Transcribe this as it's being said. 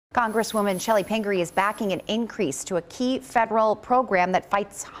Congresswoman Shelley Pingree is backing an increase to a key federal program that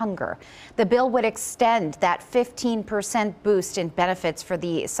fights hunger. The bill would extend that 15% boost in benefits for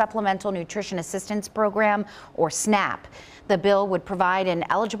the Supplemental Nutrition Assistance Program, or SNAP. The bill would provide an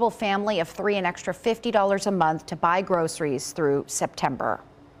eligible family of 3 an extra $50 a month to buy groceries through September.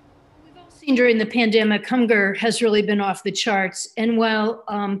 Seen during the pandemic, hunger has really been off the charts. And while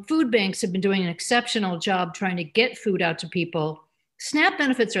food banks have been doing an exceptional job trying to get food out to people, SNAP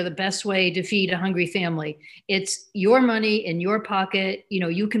benefits are the best way to feed a hungry family. It's your money in your pocket. You know,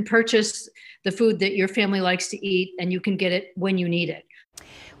 you can purchase the food that your family likes to eat, and you can get it when you need it.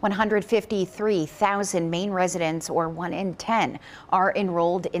 153,000 Maine residents, or 1 in 10, are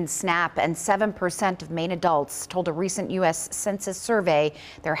enrolled in SNAP, and 7% of Maine adults told a recent U.S. Census survey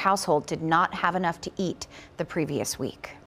their household did not have enough to eat the previous week.